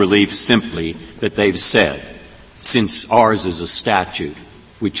whole relief simply that they've said, since ours is a statute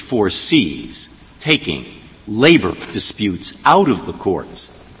which foresees taking labor disputes out of the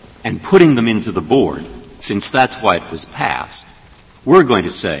courts and putting them into the board, since that's why it was passed, we're going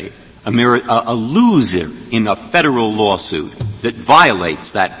to say a loser in a federal lawsuit that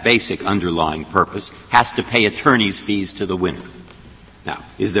violates that basic underlying purpose has to pay attorney's fees to the winner. Now,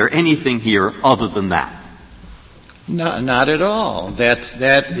 is there anything here other than that? No, not at all.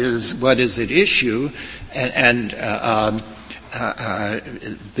 That is what is at issue, and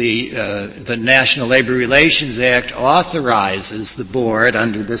the National Labor Relations Act authorizes the board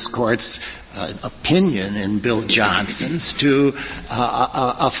under this Court's opinion in Bill Johnson's to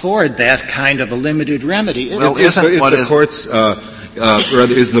afford that kind of a limited remedy. Well, is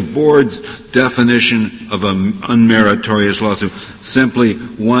the board's definition of an unmeritorious lawsuit simply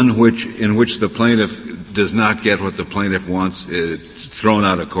one in which the plaintiff does not get what the plaintiff wants thrown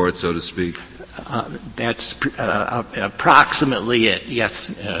out of court, so to speak? That's approximately it,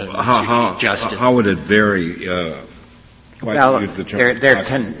 yes, Justice. How would it vary? Well,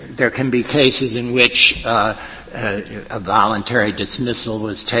 there can be cases in which a voluntary dismissal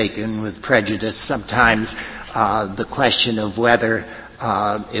was taken with prejudice. Sometimes the question of whether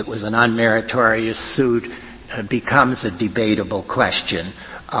it was an unmeritorious suit becomes a debatable question.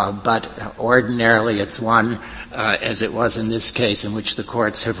 But ordinarily it's one, as it was in this case, in which the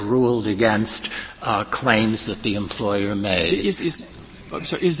courts have ruled against claims that the employer made.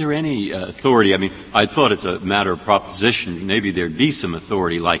 So is there any authority? I mean, I thought it's a matter of proposition. Maybe there'd be some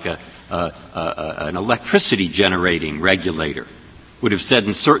authority like an electricity generating regulator would have said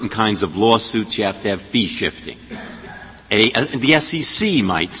in certain kinds of lawsuits you have to have fee shifting. The SEC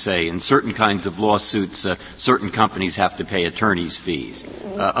might say in certain kinds of lawsuits certain companies have to pay attorney's fees.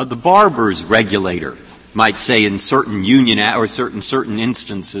 The barbers regulator might say in certain union or certain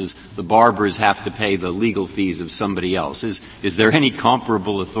instances the barbers have to pay the legal fees of somebody else. Is there any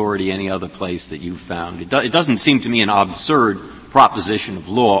comparable authority any other place that you've found? It doesn't seem to me an absurd proposition of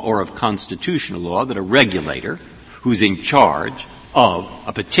law or of constitutional law that a regulator who's in charge of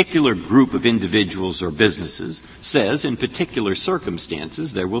a particular group of individuals or businesses says in particular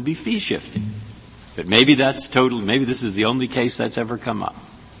circumstances there will be fee shifting. But maybe this is the only case that's ever come up.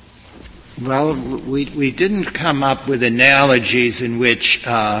 Well, we didn't come up with analogies in which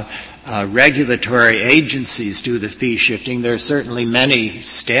regulatory agencies do the fee shifting. There are certainly many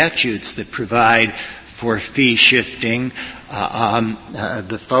statutes that provide for fee shifting.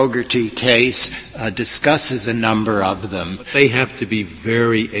 The Fogarty case discusses a number of them. But they have to be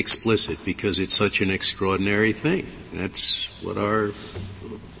very explicit because it's such an extraordinary thing. That's what our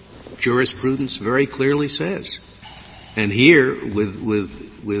jurisprudence very clearly says. And here,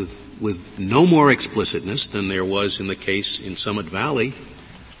 with no more explicitness than there was in the case in Summit Valley,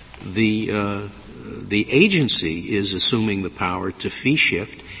 the agency is assuming the power to fee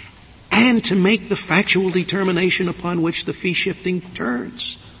shift and to make the factual determination upon which the fee shifting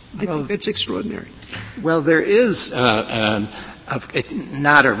turns. I think that's extraordinary. Well, there is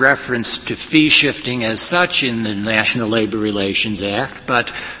not a reference to fee shifting as such in the National Labor Relations Act,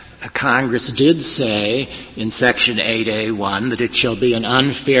 but Congress did say in Section 8A1 that it shall be an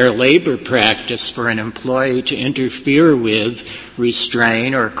unfair labor practice for an employee to interfere with,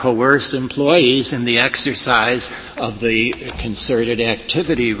 restrain, or coerce employees in the exercise of the concerted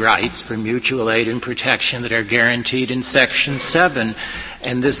activity rights for mutual aid and protection that are guaranteed in Section 7.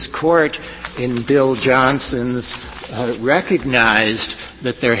 And this Court, in Bill Johnson's, recognized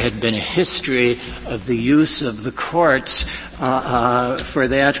that there had been a history of the use of the courts for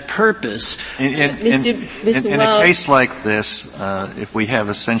that purpose. In a case like this, if we have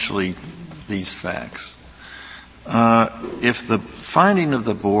essentially these facts, if the finding of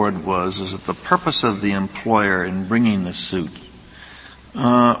the board was that the purpose of the employer in bringing the suit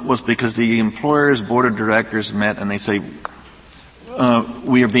was because the employer's board of directors met and they say,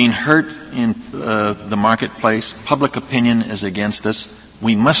 we are being hurt in the marketplace. Public opinion is against us.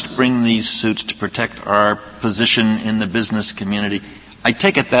 We must bring these suits to protect our position in the business community. I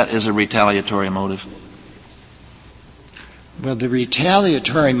take it that is a retaliatory motive. Well, the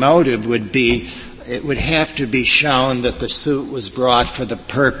retaliatory motive would be, it would have to be shown that the suit was brought for the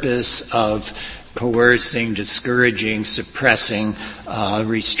purpose of coercing, discouraging, suppressing,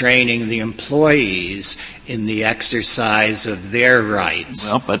 restraining the employees in the exercise of their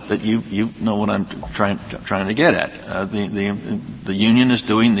rights. Well, but you know what I'm trying to get at. The union is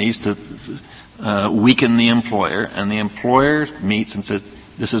doing these to weaken the employer, and the employer meets and says,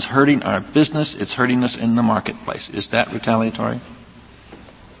 this is hurting our business, it's hurting us in the marketplace. Is that retaliatory?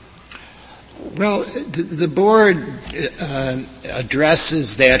 Well, the board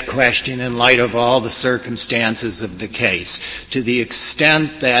addresses that question in light of all the circumstances of the case. To the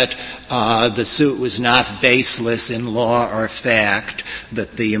extent that the suit was not baseless in law or fact,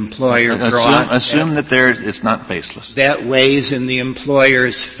 that the employer brought... Assume that it's not baseless. That weighs in the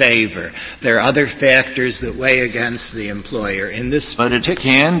employer's favor. There are other factors that weigh against the employer. But it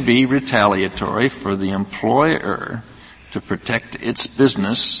can be retaliatory for the employer to protect its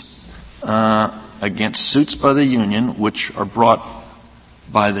business against suits by the union which are brought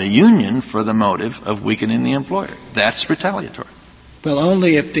by the union for the motive of weakening the employer. That's retaliatory. Well,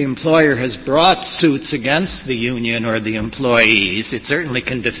 only if the employer has brought suits against the union or the employees. It certainly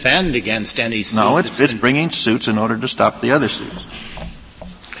can defend against any suit. No, it's bringing suits in order to stop the other suits.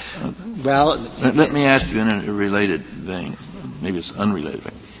 Well, let me ask you in a related vein, maybe it's unrelated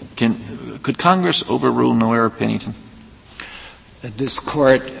vein. Could Congress overrule Noerre Pennington? This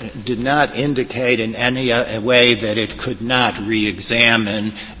Court did not indicate in any way that it could not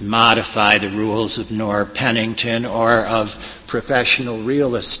re-examine, modify the rules of Noerre Pennington or of professional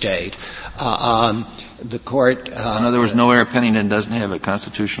real estate. The Court... in other words, Noerre Pennington doesn't have a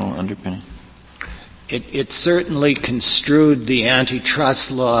constitutional underpinning? It certainly construed the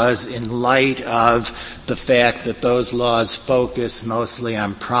antitrust laws in light of the fact that those laws focus mostly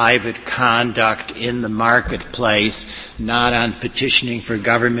on private conduct in the marketplace, not on petitioning for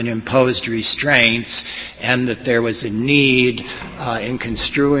government-imposed restraints, and that there was a need in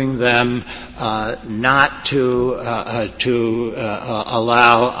construing them not to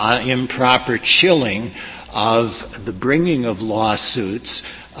allow improper chilling of the bringing of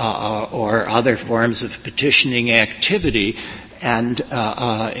lawsuits or other forms of petitioning activity. And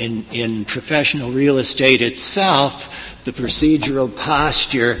in professional real estate itself, the procedural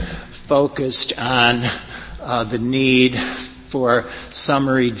posture focused on the need for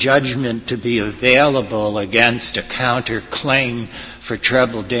summary judgment to be available against a counterclaim for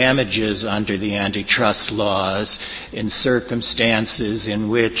treble damages under the antitrust laws in circumstances in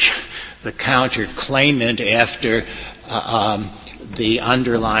which the counterclaimant, after the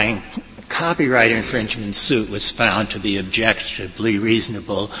underlying copyright infringement suit was found to be objectively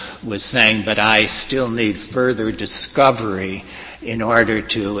reasonable, was saying, but I still need further discovery in order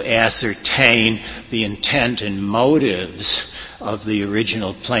to ascertain the intent and motives of the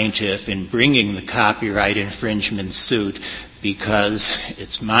original plaintiff in bringing the copyright infringement suit, because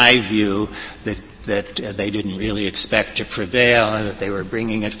it's my view that they didn't really expect to prevail and that they were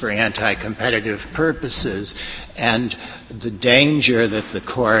bringing it for anti-competitive purposes. And the danger that the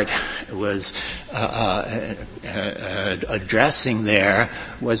court was addressing there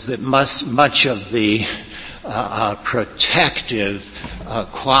was that much of the protective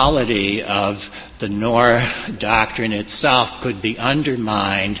quality of the Knorr doctrine itself could be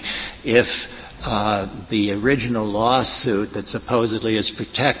undermined if the original lawsuit that supposedly is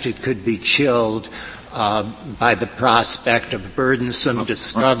protected could be chilled by the prospect of burdensome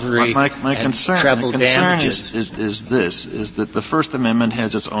discovery my and treble concern damages. is that the First Amendment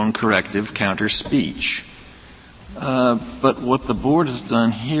has its own corrective counter-speech. But what the Board has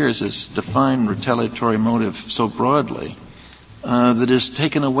done here is defined retaliatory motive so broadly that has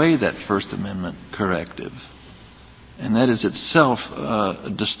taken away that First Amendment corrective. And that is itself a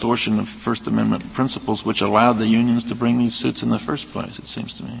distortion of First Amendment principles which allowed the unions to bring these suits in the first place, it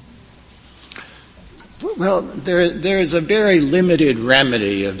seems to me. Well, there is a very limited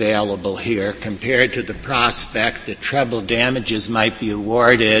remedy available here compared to the prospect that treble damages might be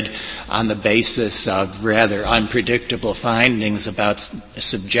awarded on the basis of rather unpredictable findings about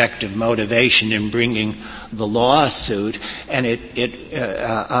subjective motivation in bringing the lawsuit. And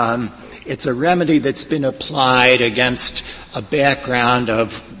it's a remedy that's been applied against a background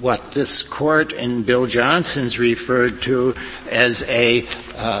of what this court in Bill Johnson's referred to as a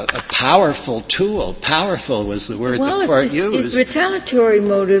powerful tool. Powerful was the word the court used. Is retaliatory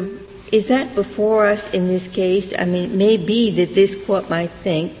motive, is that before us in this case? I mean, it may be that this court might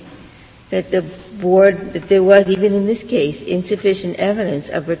think that the Board, that there was, even in this case, insufficient evidence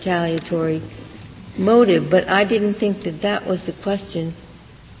of retaliatory motive, but I didn't think that that was the question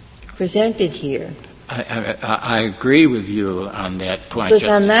presented here. I agree with you on that point, because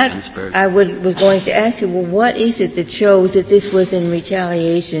Justice on that, Ginsburg. I was going to ask you, well, what is it that shows that this was in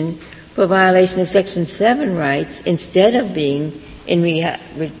retaliation for violation of Section 7 rights instead of being in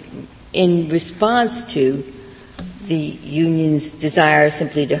response to the union's desire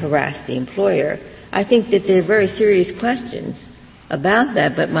simply to harass the employer? I think that there are very serious questions about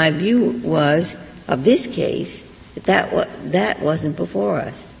that, but my view was, of this case, that wasn't before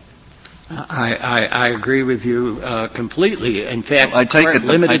us. I agree with you completely. In fact, I take it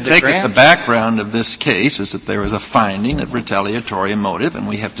the background of this case is that there is a finding of retaliatory motive, and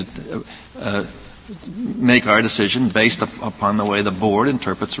we have to make our decision based upon the way the Board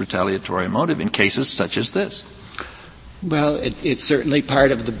interprets retaliatory motive in cases such as this. Well, it's certainly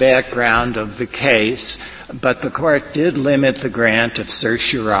part of the background of the case, but the Court did limit the grant of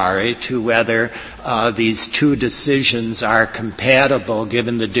certiorari to whether these two decisions are compatible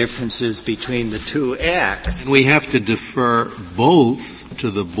given the differences between the two acts. We have to defer both to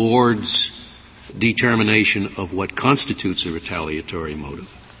the Board's determination of what constitutes a retaliatory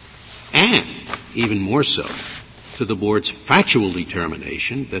motive and, even more so, to the Board's factual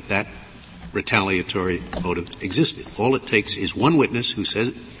determination that that retaliatory motive existed. All it takes is one witness who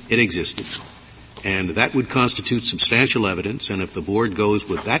says it existed, and that would constitute substantial evidence, and if the Board goes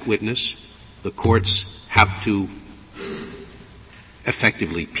with that witness, the courts have to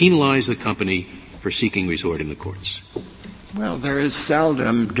effectively penalize the company for seeking resort in the courts. Well, there is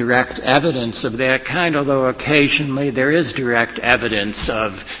seldom direct evidence of that kind, although occasionally there is direct evidence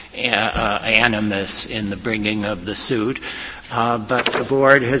of animus in the bringing of the suit. But the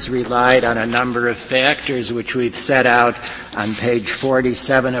Board has relied on a number of factors which we've set out on page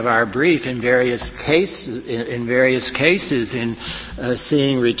 47 of our brief in various cases in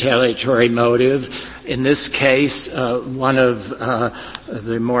seeing retaliatory motive. In this case, one of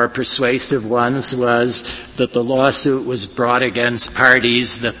the more persuasive ones was that the lawsuit was brought against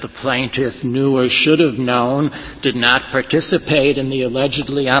parties that the plaintiff knew or should have known did not participate in the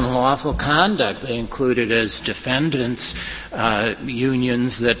allegedly unlawful conduct. They included as defendants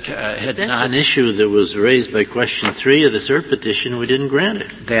unions that had not. That's an issue that was raised by question 3 of the cert petition. We didn't grant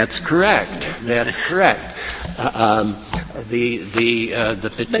it. That's correct. That's correct.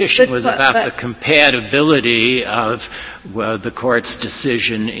 The petition was about the compatibility of the Court's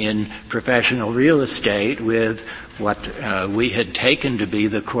decision in professional real estate with what we had taken to be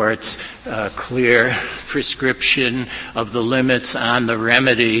the Court's clear prescription of the limits on the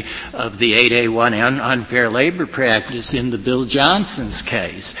remedy of the 8A1 unfair labor practice in the Bill Johnson's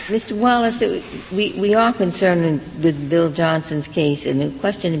case. Mr. Wallace, we are concerned with Bill Johnson's case, and the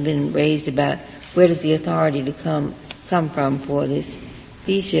question has been raised about where does the authority to come from for this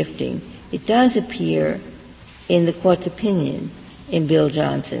fee shifting. It does appear in the Court's opinion in Bill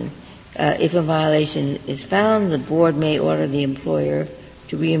Johnson. If a violation is found, the board may order the employer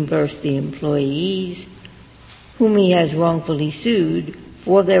to reimburse the employees whom he has wrongfully sued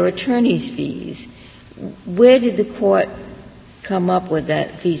for their attorney's fees. Where did the court come up with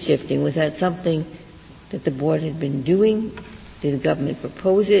that fee shifting? Was that something that the board had been doing? Did the government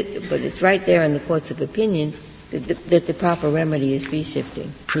propose it? But it's right there in the courts of opinion that the proper remedy is fee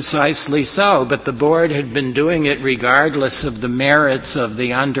shifting. Precisely so, but the board had been doing it regardless of the merits of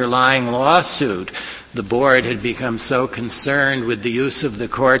the underlying lawsuit. The board had become so concerned with the use of the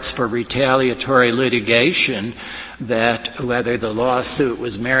courts for retaliatory litigation that whether the lawsuit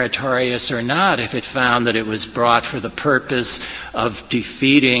was meritorious or not, if it found that it was brought for the purpose of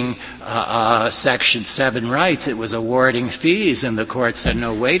defeating Section 7 rights, it was awarding fees. And the court said,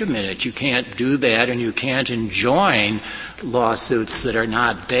 no, wait a minute, you can't do that and you can't enjoin lawsuits that are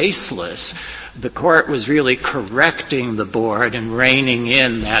not baseless. The court was really correcting the board and reining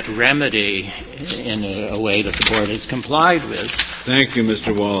in that remedy in a way that the board has complied with. Thank you,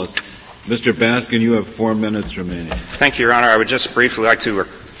 Mr. Wallace. Mr. Baskin, you have 4 minutes remaining. Thank you, Your Honor. I would just briefly like to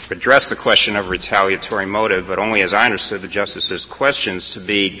address the question of retaliatory motive, but only as I understood the Justice's questions to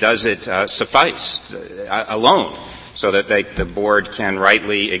be, does it suffice alone so that the board can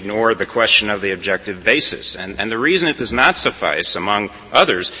rightly ignore the question of the objective basis? And the reason it does not suffice, among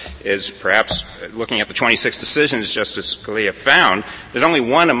others, is perhaps looking at the 26 decisions Justice Scalia found, there's only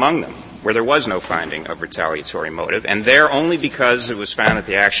one among them where there was no finding of retaliatory motive, and there only because it was found that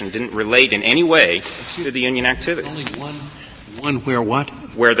the action didn't relate in any way to the union activity. Only one where what?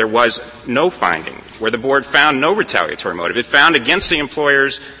 Where there was no finding, where the board found no retaliatory motive. It found against the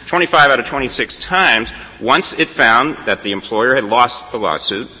employers 25 out of 26 times. Once it found that the employer had lost the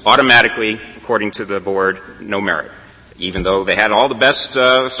lawsuit, automatically, according to the board, no merit. Even though they had all the best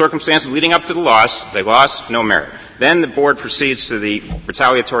circumstances leading up to the loss, they lost, no merit. Then the board proceeds to the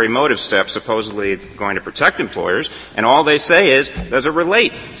retaliatory motive step, supposedly going to protect employers, and all they say is, does it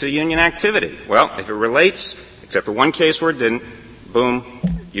relate to union activity? Well, if it relates, except for one case where it didn't, boom,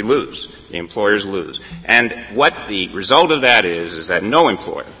 you lose. The employers lose. And what the result of that is that no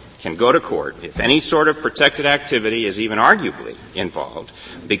employer can go to court if any sort of protected activity is even arguably involved,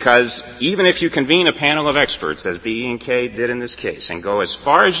 because even if you convene a panel of experts, as the E&K did in this case, and go as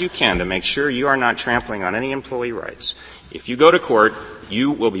far as you can to make sure you are not trampling on any employee rights, if you go to court,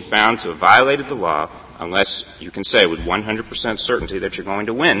 you will be found to have violated the law unless you can say with 100% certainty that you're going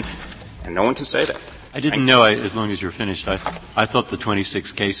to win, and no one can say that. I didn't know, as long as you're finished, I thought the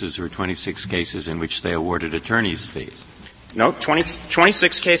 26 cases were 26 cases in which they awarded attorney's fees. No,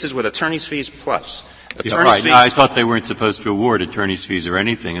 26 cases with attorney's fees plus. Right. I thought they weren't supposed to award attorney's fees or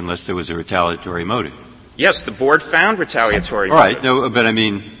anything unless there was a retaliatory motive. Yes, the board found retaliatory motive. All right. No, but I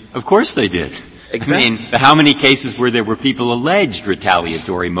mean, of course they did. Exactly. I mean, how many cases where there were people alleged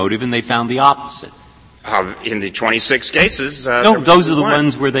retaliatory motive and they found the opposite? In the 26 cases, no, those are the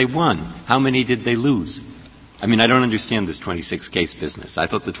ones where they won. How many did they lose? I mean, I don't understand this 26 case business. I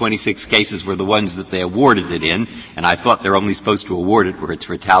thought the 26 cases were the ones that they awarded it in, and I thought they're only supposed to award it where it's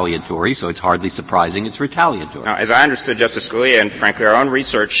retaliatory, so it's hardly surprising it's retaliatory. Now, as I understood Justice Scalia, and frankly our own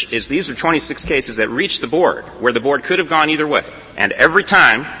research, is these are 26 cases that reached the board, where the board could have gone either way. And every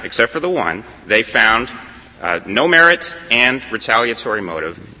time, except for the one, they found no merit and retaliatory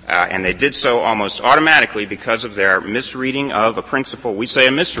motive, and they did so almost automatically because of their misreading of a principle. We say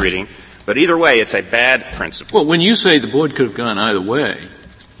a misreading, but either way, it's a bad principle. Well, when you say the board could have gone either way,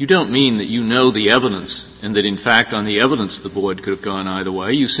 you don't mean that you know the evidence and that, in fact, on the evidence the board could have gone either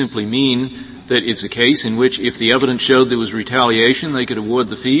way. You simply mean that it's a case in which if the evidence showed there was retaliation, they could award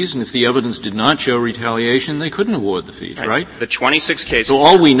the fees, and if the evidence did not show retaliation, they couldn't award the fees, right? The 26 cases. So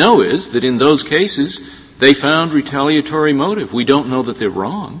all we know is that in those cases, they found retaliatory motive. We don't know that they're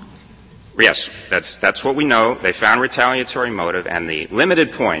wrong. Yes, that's what we know. They found retaliatory motive, and the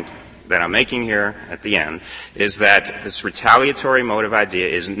limited point that I'm making here at the end is that this retaliatory motive idea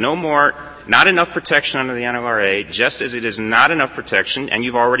is not enough protection under the NLRA, just as it is not enough protection, and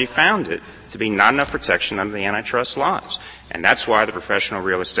you've already found it to be not enough protection under the antitrust laws. And that's why the professional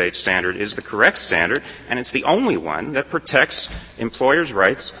real estate standard is the correct standard, and it's the only one that protects employers'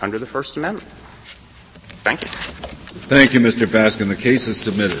 rights under the First Amendment. Thank you. Thank you, Mr. Baskin. The case is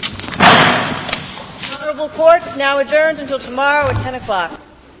submitted. The Honorable Court is now adjourned until tomorrow at 10 o'clock.